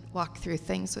and walk through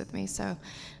things with me. So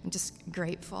I'm just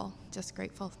grateful.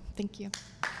 Thank you.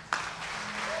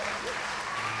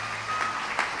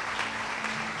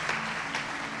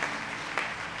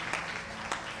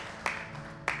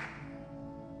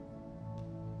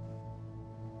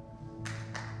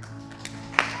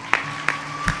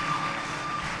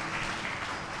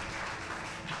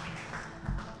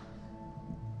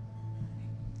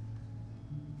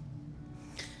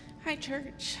 Hi,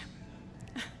 church.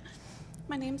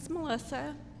 My name's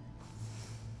Melissa.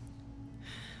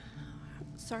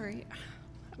 Sorry,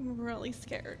 I'm really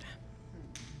scared.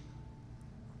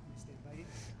 Stand by you.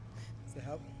 Does that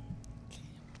help?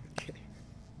 Okay.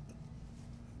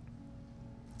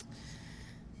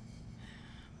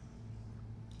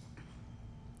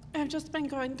 I've just been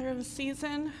going through a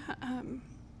season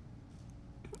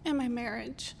in my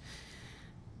marriage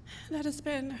that has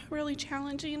been really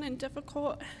challenging and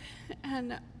difficult,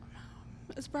 and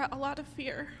has brought a lot of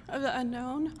fear of the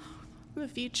unknown, the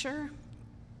future.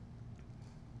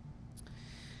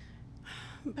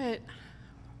 But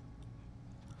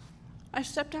I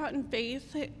stepped out in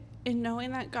faith in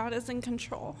knowing that God is in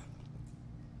control,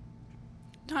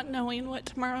 not knowing what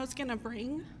tomorrow's gonna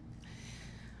bring.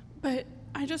 But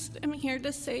I just am here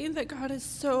to say that God is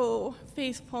so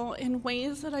faithful in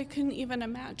ways that I couldn't even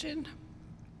imagine.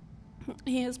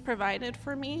 He has provided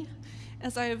for me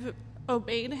as I've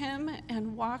obeyed Him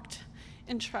and walked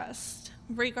in trust,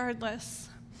 regardless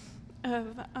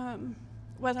of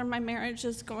whether my marriage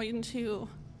is going to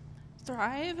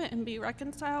thrive and be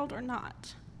reconciled or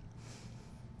not.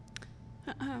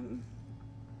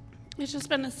 It's just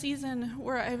been a season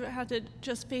where I've had to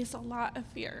just face a lot of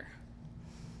fear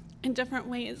in different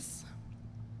ways.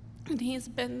 And He's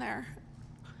been there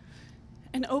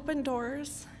and opened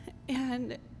doors,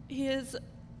 and He has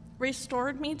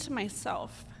restored me to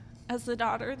myself as the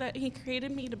daughter that He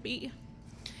created me to be.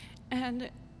 And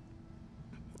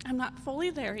I'm not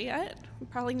fully there yet.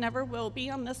 Probably never will be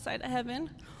on this side of heaven.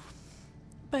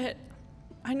 But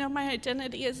I know my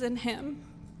identity is in Him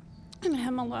and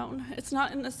Him alone. It's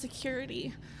not in the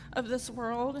security of this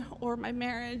world or my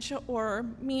marriage or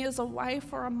me as a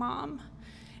wife or a mom.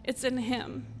 It's in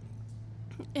Him.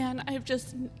 And I've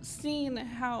just seen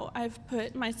how I've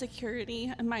put my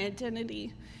security and my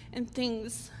identity in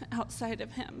things outside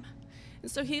of Him.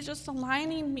 And so He's just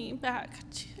aligning me back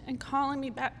and calling me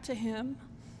back to Him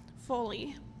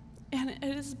fully. And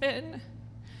it has been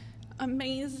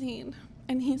amazing.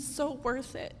 And He's so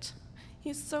worth it.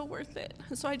 He's so worth it.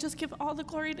 And so I just give all the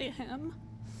glory to Him.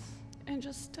 And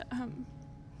just,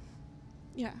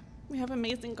 we have an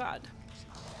amazing God.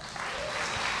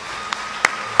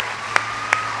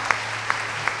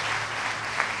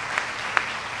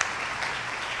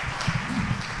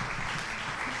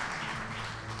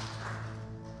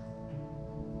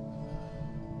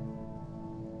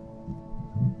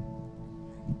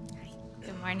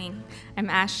 Morning. I'm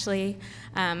Ashley.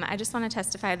 I just want to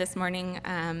testify this morning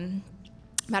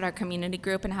about our community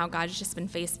group and how God's just been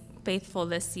faithful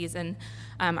this season.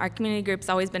 Our community group's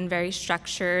always been very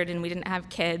structured, and we didn't have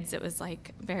kids. It was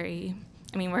like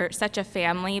we're such a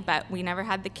family, but we never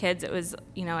had the kids. It was,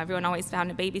 everyone always found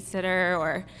a babysitter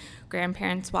or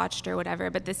grandparents watched or whatever.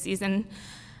 But this season,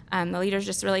 the leaders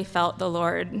just really felt the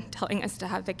Lord telling us to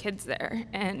have the kids there,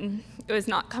 and it was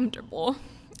not comfortable.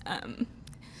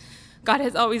 God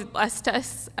has always blessed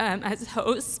us as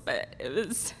hosts, but it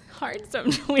was hard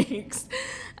some weeks.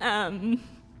 And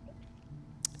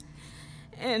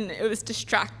it was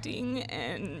distracting,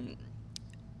 and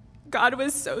God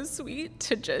was so sweet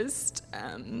to just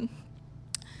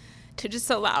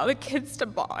allow the kids to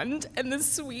bond, and the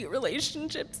sweet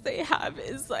relationships they have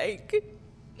is like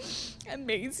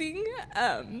amazing.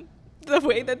 The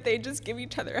way that they just give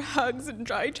each other hugs and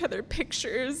draw each other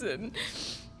pictures, and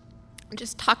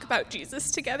just talk about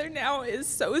Jesus together now is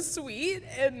so sweet,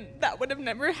 and that would have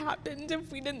never happened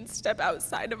if we didn't step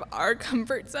outside of our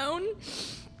comfort zone.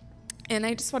 And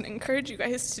I just want to encourage you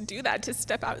guys to do that, to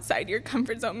step outside your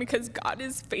comfort zone, because God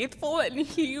is faithful and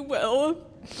he will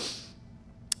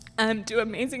do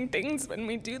amazing things when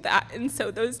we do that. And so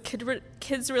those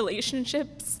kids'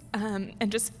 relationships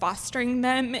and just fostering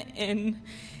them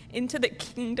into the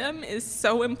kingdom is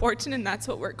so important, and that's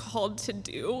what we're called to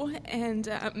do. And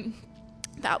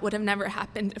that would have never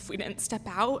happened if we didn't step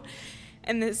out.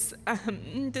 And this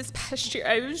past year,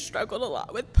 I've struggled a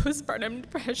lot with postpartum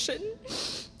depression,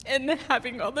 and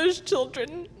having all those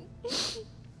children,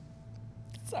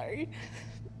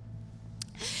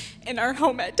 in our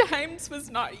home at times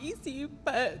was not easy.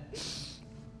 But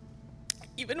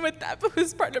even with that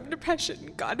postpartum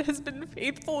depression, God has been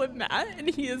faithful in that, and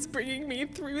he is bringing me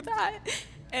through that.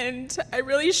 And I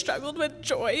really struggled with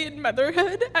joy in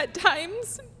motherhood at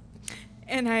times.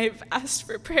 And I've asked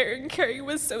for prayer, and Carrie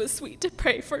was so sweet to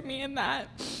pray for me in that,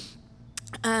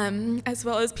 as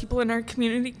well as people in our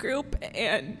community group.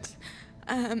 And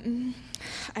I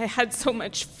had so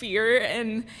much fear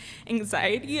and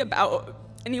anxiety about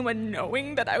anyone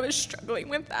knowing that I was struggling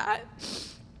with that.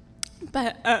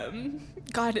 But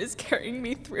God is carrying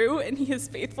me through, and he is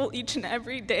faithful each and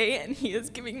every day, and he is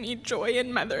giving me joy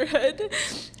in motherhood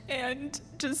and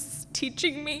just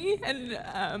teaching me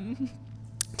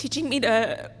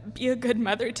to be a good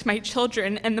mother to my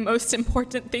children. And the most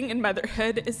important thing in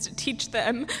motherhood is to teach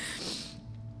them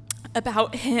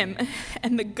about him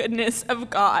and the goodness of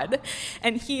God.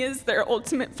 And he is their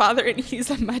ultimate father, and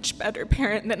he's a much better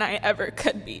parent than I ever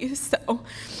could be. So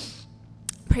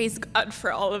praise God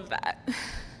for all of that.